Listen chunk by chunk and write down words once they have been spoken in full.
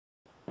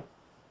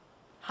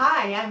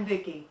Hi, I'm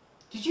Vickie.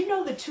 Did you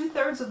know that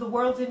 2/3 of the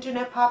world's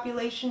internet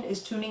population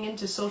is tuning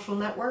into social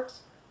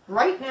networks?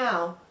 Right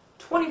now,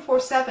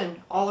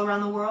 24/7 all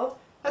around the world?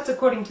 That's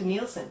according to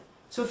Nielsen.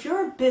 So if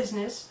you're a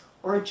business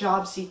or a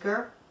job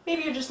seeker,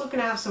 maybe you're just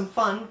looking to have some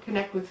fun,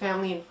 connect with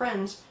family and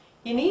friends,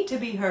 you need to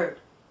be heard.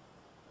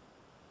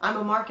 I'm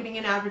a marketing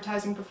and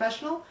advertising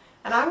professional,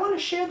 and I want to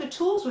share the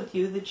tools with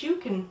you that you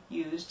can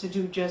use to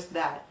do just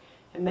that,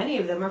 and many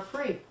of them are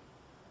free.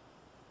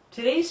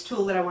 Today's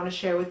tool that I want to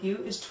share with you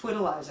is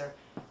Twitalyzer,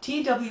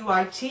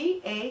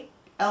 Twitalyzer.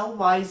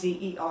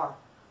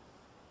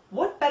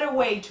 What better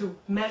way to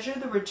measure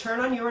the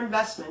return on your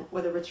investment,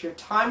 whether it's your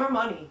time or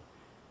money,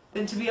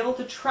 than to be able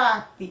to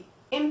track the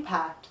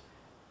impact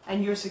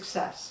and your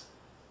success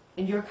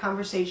in your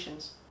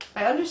conversations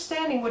by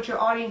understanding what your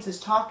audience is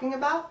talking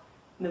about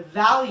and the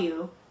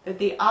value that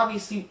they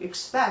obviously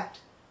expect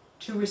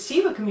to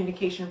receive a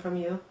communication from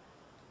you.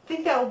 I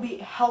think that will be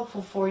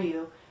helpful for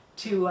you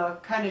to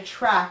kind of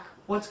track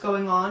what's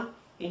going on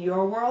in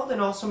your world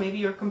and also maybe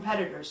your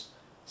competitors.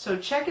 So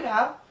check it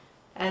out,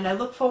 and I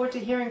look forward to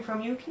hearing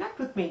from you. Connect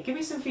with me. Give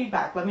me some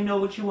feedback. Let me know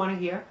what you want to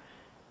hear.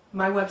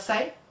 My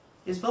website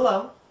is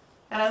below,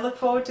 and I look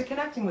forward to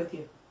connecting with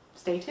you.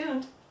 Stay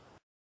tuned.